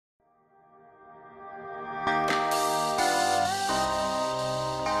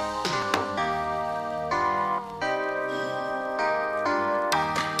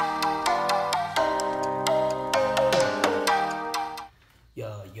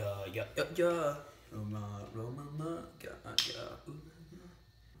yeah. Roma, yeah.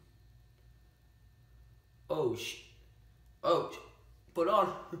 Oh, put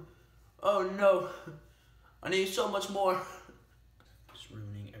on. Oh no, I need so much more. Just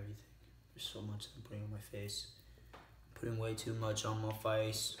ruining everything. There's so much I'm putting on my face. Putting way too much on my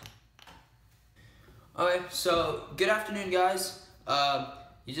face. Okay, so good afternoon, guys.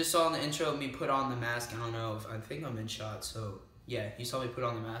 You just saw in the intro me put on the mask. I think I'm in shot, so yeah, you saw me put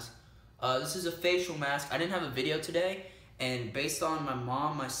on the mask. This is a facial mask. I didn't have a video today, and based on my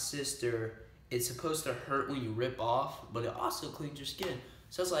mom, my sister, it's supposed to hurt when you rip off, but it also cleans your skin.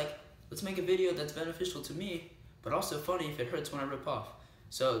 So I was like, let's make a video that's beneficial to me, but also funny if it hurts when I rip off.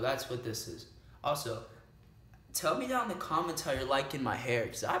 So that's what this is. Also, tell me down in the comments how you're liking my hair,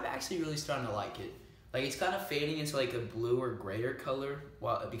 because I'm actually really starting to like it. Like, it's kind of fading into like a blue or grayer color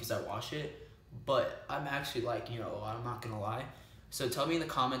because I wash it, but I'm actually liking it a lot, I'm not gonna lie. So tell me in the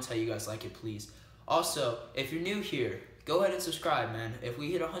comments how you guys like it, please. Also, if you're new here, go ahead and subscribe, man. If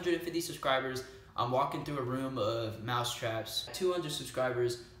we hit 150 subscribers, I'm walking through a room of mouse traps. 200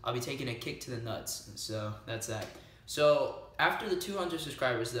 subscribers, I'll be taking a kick to the nuts. So that's that. So after the 200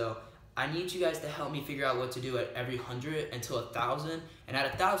 subscribers though, I need you guys to help me figure out what to do at every 100 until 1,000. And at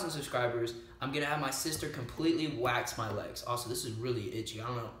 1,000 subscribers, I'm gonna have my sister completely wax my legs. Also, this is really itchy. I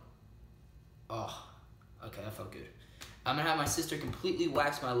don't know. Oh, okay, that felt good. I'm gonna have my sister completely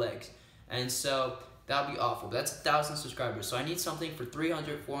wax my legs. And so that'll be awful. That's 1,000 subscribers. So I need something for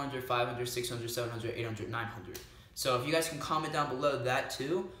 300, 400, 500, 600, 700, 800, 900. So if you guys can comment down below that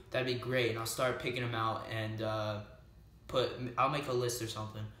too, that'd be great. And I'll start picking them out and I'll make a list or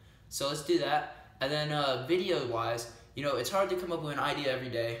something. So let's do that. And then video-wise, you know, it's hard to come up with an idea every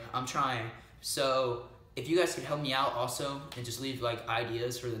day. I'm trying. So if you guys could help me out also and just leave like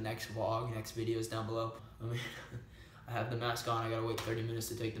ideas for the next vlog, next videos down below. I mean, I have the mask on. I gotta wait 30 minutes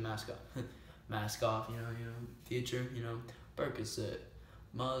to take the mask off. Mask off, you know, future, Percocet.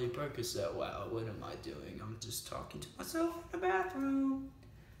 Molly Percocet. Wow, what am I doing? I'm just talking to myself in the bathroom.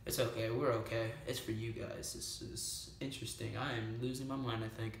 It's okay, we're okay. It's for you guys. This is interesting. I am losing my mind, I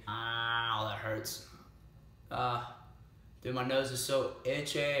think. Ow, that hurts. Dude, my nose is so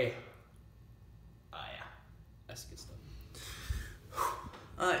itchy. Oh yeah, that's good stuff.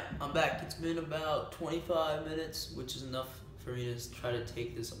 Alright, I'm back. It's been about 25 minutes, which is enough for me to try to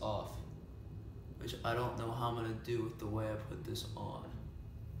take this off. Which I don't know how I'm gonna do with the way I put this on.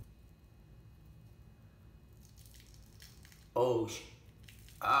 Oh shit.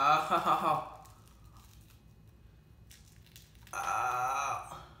 Ah.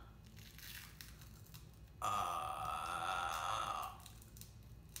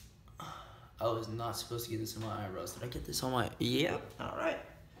 I was not supposed to get this on my eyebrows. Did I get this on my... Yep, alright.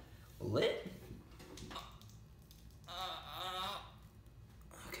 Lit.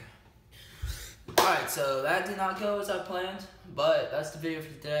 Okay. Alright, so that did not go as I planned, but that's the video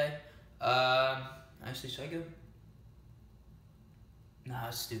for today. Actually, should I go? Nah,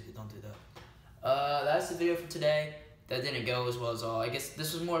 that's stupid, don't do that. That's the video for today. That didn't go as well as all. I guess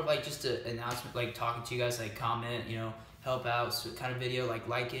this was more of like just an announcement, like talking to you guys, like comment, help out, so kind of video,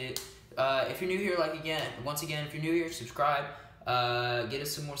 like it. If you're new here, once again, if you're new here, subscribe. Get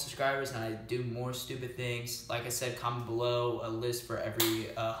us some more subscribers, and I do more stupid things. Like I said, comment below a list for every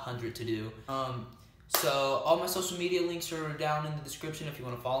 100 to do. So all my social media links are down in the description if you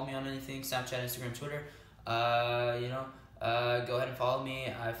want to follow me on anything, Snapchat, Instagram, Twitter. Go ahead and follow me.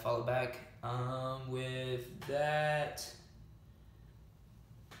 I follow back. With that,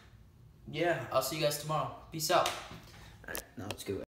 yeah, I'll see you guys tomorrow. Peace out. All right, now let's go.